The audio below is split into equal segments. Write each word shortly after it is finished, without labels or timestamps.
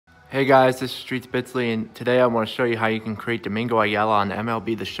Hey guys, this is Streets Bitsley, and today I want to show you how you can create Domingo Ayala on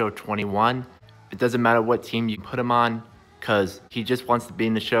MLB The Show 21. It doesn't matter what team you put him on, because he just wants to be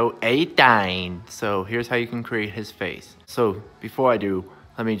in the show anytime. So here's how you can create his face. So before I do,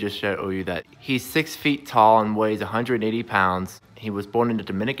 let me just show you that he's 6 feet tall and weighs 180 pounds. He was born in the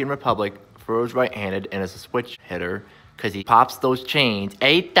Dominican Republic, throws right-handed, and is a switch hitter because he pops those chains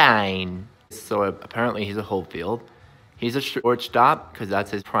anytime. So apparently he's a whole field. He's a shortstop because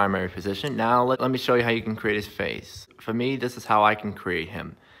that's his primary position. Now let me show you how you can create his face. For me, this is how I can create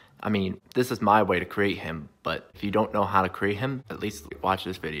him. I mean, this is my way to create him, but if you don't know how to create him, at least watch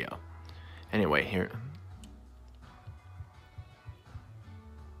this video. Anyway, here.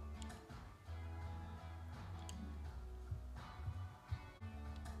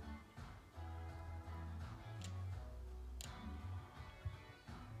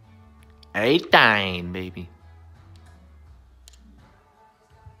 A-time, baby.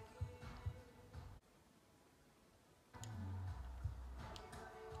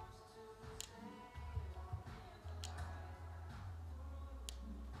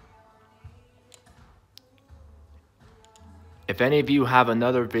 If any of you have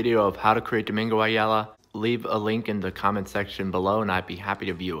another video of how to create Domingo Ayala, leave a link in the comment section below and I'd be happy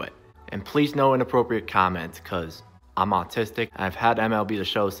to view it. And please no inappropriate comments, because I'm autistic. I've had MLB The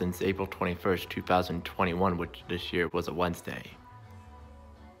Show since April 21st, 2021, which this year was a Wednesday.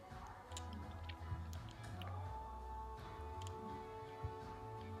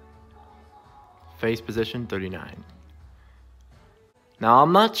 Face position 39. Now,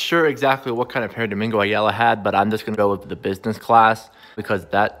 I'm not sure exactly what kind of hair Domingo Ayala had, but I'm just going to go with the business class because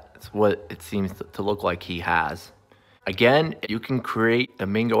that's what it seems to look like he has. Again, you can create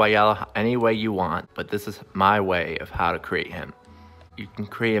Domingo Ayala any way you want, but this is my way of how to create him. You can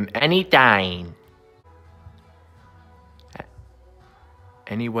create him anytime.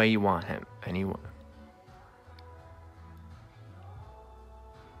 Any way you want him. Anyone.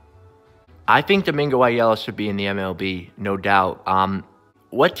 I think Domingo Ayala should be in the MLB, no doubt.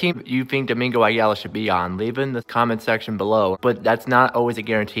 What team do you think Domingo Ayala should be on? Leave in the comment section below. But that's not always a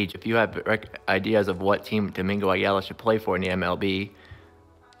guarantee. If you have ideas of what team Domingo Ayala should play for in the MLB,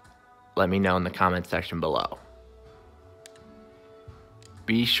 let me know in the comment section below.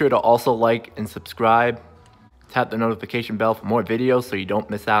 Be sure to also like and subscribe. Tap the notification bell for more videos so you don't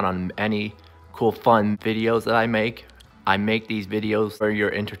miss out on any cool, fun videos that I make. I make these videos for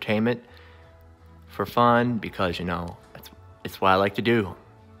your entertainment, for fun, because, you know, it's what I like to do.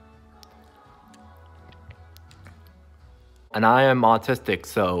 And I am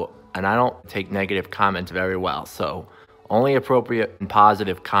autistic, and I don't take negative comments very well, so only appropriate and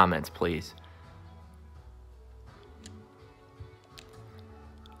positive comments, please.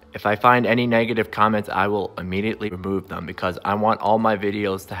 If I find any negative comments, I will immediately remove them because I want all my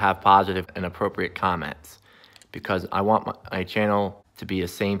videos to have positive and appropriate comments, because I want my channel to be the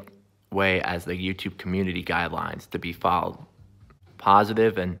same way as the YouTube community guidelines, to be followed.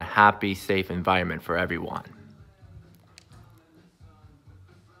 Positive and happy, safe environment for everyone.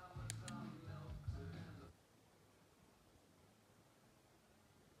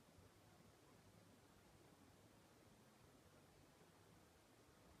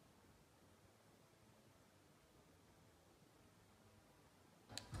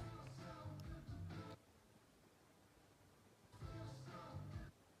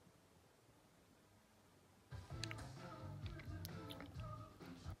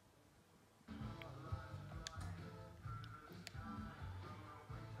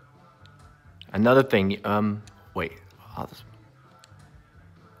 Another thing, wait,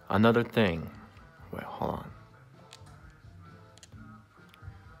 another thing, wait, hold on.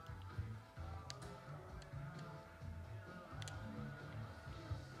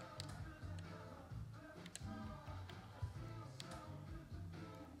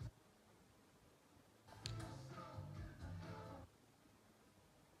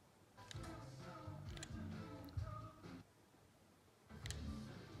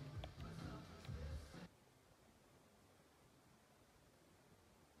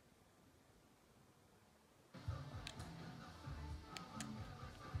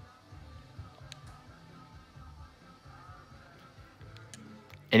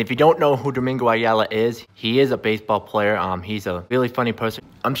 And if you don't know who Domingo Ayala is, he is a baseball player. He's a really funny person.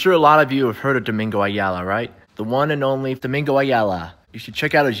 I'm sure a lot of you have heard of Domingo Ayala, right? The one and only Domingo Ayala. You should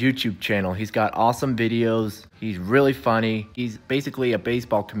check out his YouTube channel. He's got awesome videos. He's really funny. He's basically a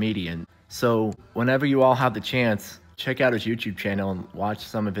baseball comedian. So whenever you all have the chance, check out his YouTube channel and watch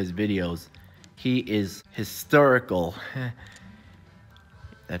some of his videos. He is hysterical.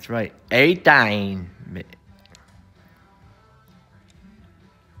 That's right. A-time.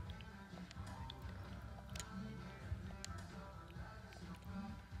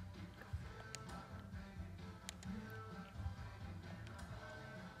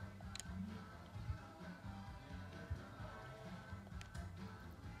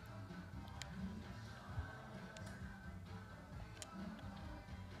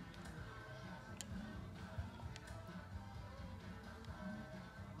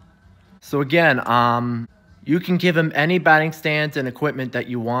 So again, you can give him any batting stance and equipment that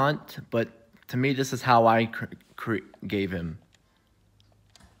you want, but to me, this is how I gave him.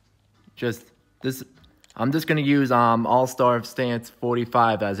 Just this, I'm just gonna use All-Star Stance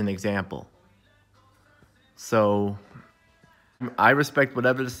 45 as an example. So I respect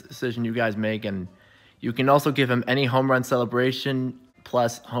whatever decision you guys make, and you can also give him any home run celebration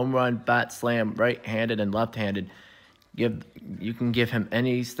plus home run, bat slam, right-handed and left-handed. You can give him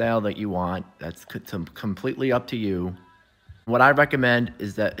any style that you want. That's completely up to you. What I recommend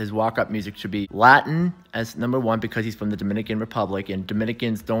is that his walk-up music should be Latin as #1 because he's from the Dominican Republic, and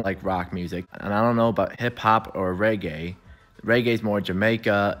Dominicans don't like rock music. And I don't know about hip-hop or reggae. Reggae is more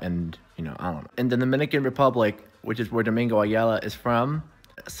Jamaica and, I don't know. In the Dominican Republic, which is where Domingo Ayala is from,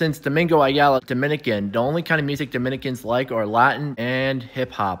 since Domingo Ayala Dominican, the only kind of music Dominicans like are Latin and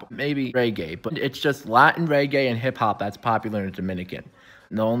hip-hop, maybe reggae, but it's just Latin, reggae, and hip-hop that's popular in the Dominican.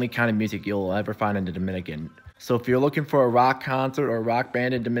 And the only kind of music you'll ever find in the Dominican. So if you're looking for a rock concert or a rock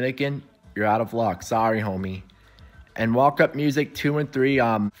band in Dominican, you're out of luck. Sorry, homie. And walk-up music 2 and 3.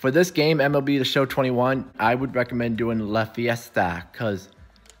 For this game, MLB The Show 21, I would recommend doing La Fiesta, because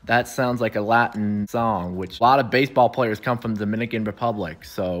that sounds like a Latin song, which a lot of baseball players come from the Dominican Republic.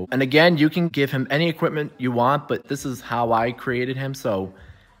 So, and again, you can give him any equipment you want, but this is how I created him. So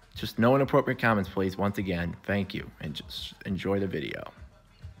just no inappropriate comments, please. Once again, thank you, and just enjoy the video.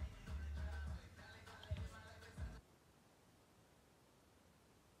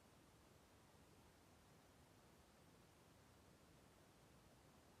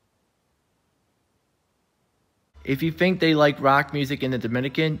 If you think they like rock music in the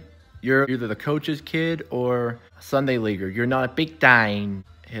Dominican, you're either the coach's kid or a Sunday leaguer. You're not a big time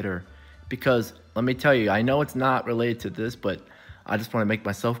hitter. Because, let me tell you, I know it's not related to this, but I just want to make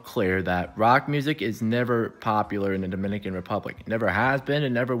myself clear that rock music is never popular in the Dominican Republic. It never has been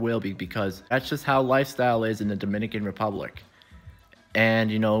and never will be, because that's just how lifestyle is in the Dominican Republic. And,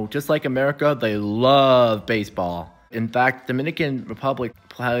 just like America, they love baseball. In fact, Dominican Republic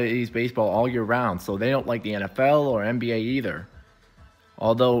plays baseball all year round, so they don't like the NFL or NBA either.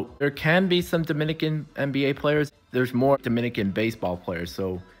 Although there can be some Dominican NBA players, there's more Dominican baseball players,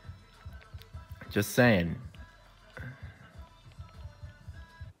 so just saying.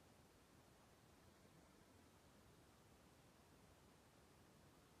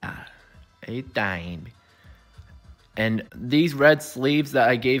 A dime. And these red sleeves that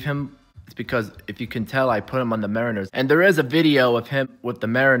I gave him, it's because, if you can tell, I put him on the Mariners. And there is a video of him with the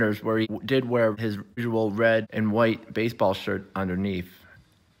Mariners where he did wear his usual red and white baseball shirt underneath.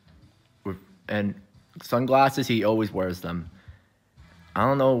 And sunglasses, he always wears them. I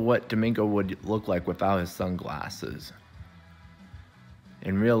don't know what Domingo would look like without his sunglasses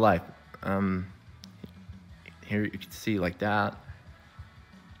in real life. Here you can see like that.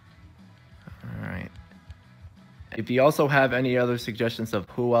 Alright. If you also have any other suggestions of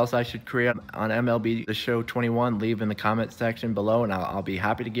who else I should create on MLB The Show 21, leave in the comment section below, and I'll be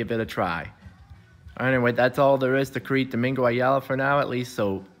happy to give it a try. Anyway, that's all there is to create Domingo Ayala for now, at least.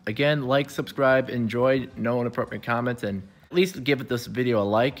 So, again, like, subscribe, enjoy, no inappropriate comments, and at least give this video a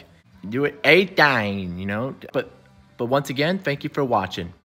like. Do it 8 time, But once again, thank you for watching.